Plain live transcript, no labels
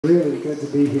Really good to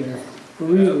be here.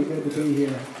 Really good to be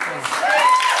here.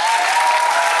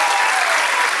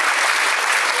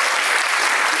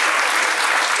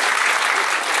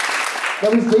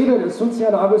 That was David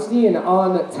Suncian Agustin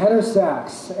on tenor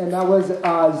sax, and that was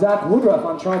Zach Woodruff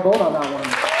on trombone on that one.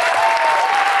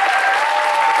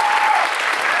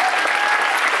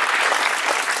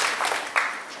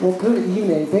 Well, good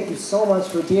evening. Thank you so much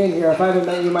for being here. If I haven't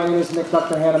met you, my name is Nick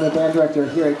Bucknerhan. I'm the band director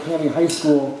here at Canby High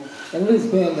School. And it has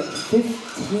been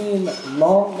 15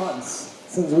 long months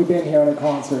since we've been here on a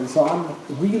concert, so I'm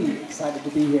really excited to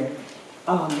be here.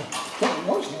 Get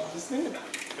emotional just thinking about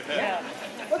it. Yeah.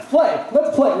 Let's play,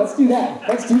 let's do that,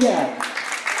 That's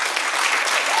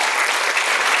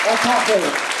hot baby.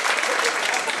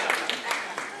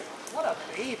 What a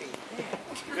baby.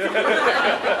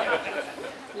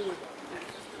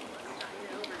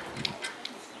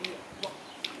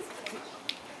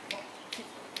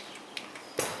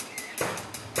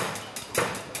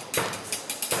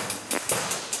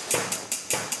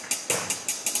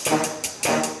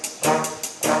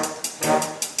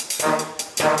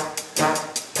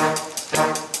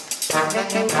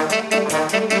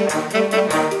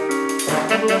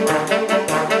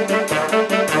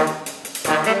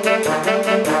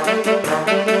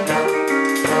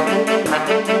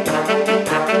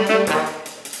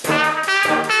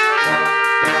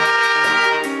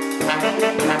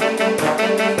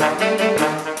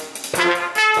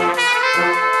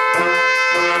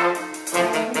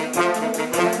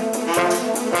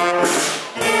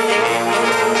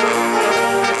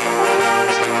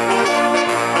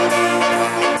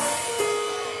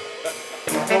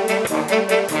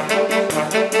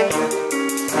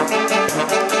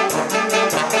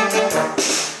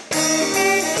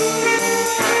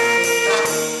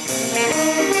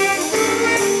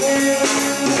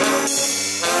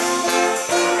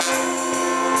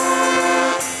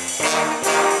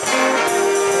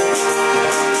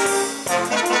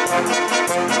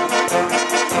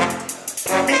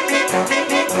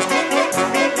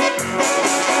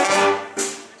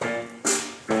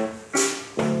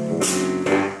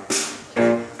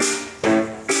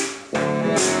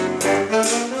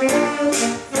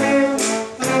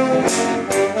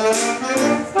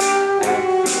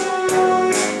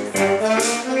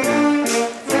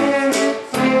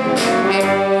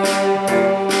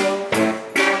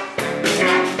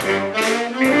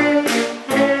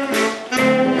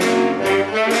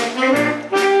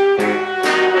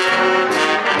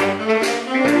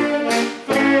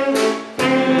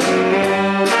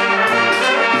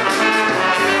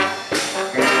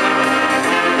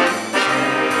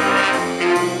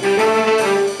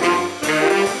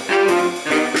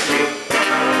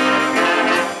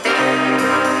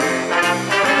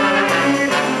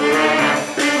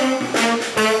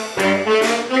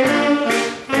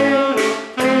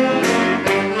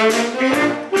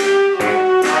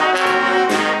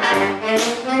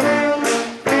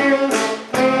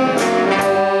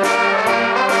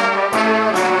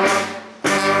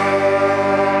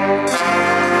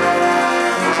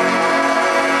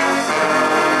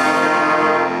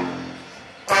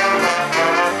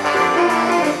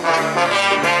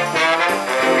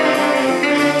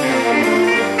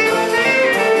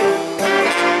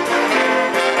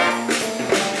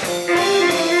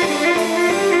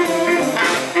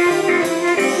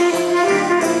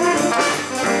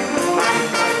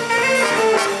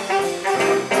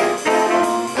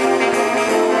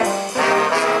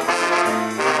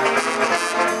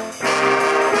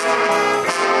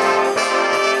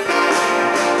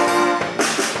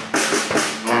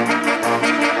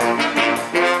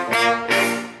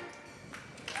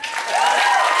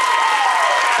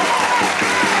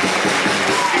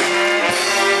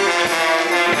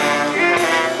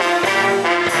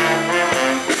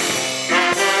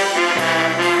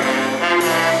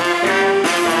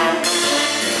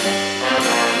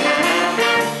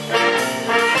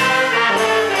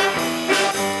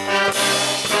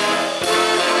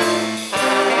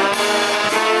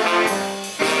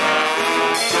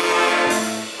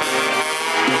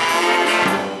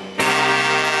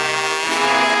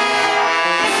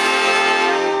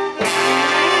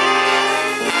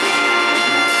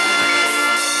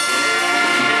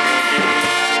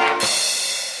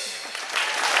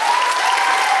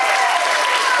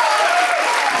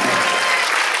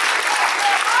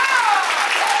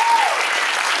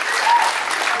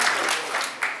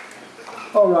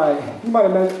 All right, you might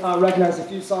have recognized a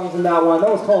few songs in that one. That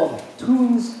was called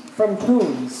Tunes from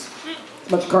Tunes. It's a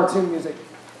bunch of cartoon music.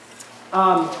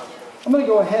 I'm going to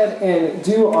go ahead and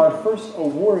do our first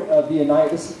award of the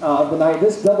night. This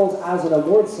doubles as an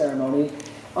award ceremony.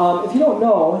 If you don't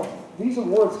know, these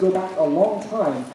awards go back a long time.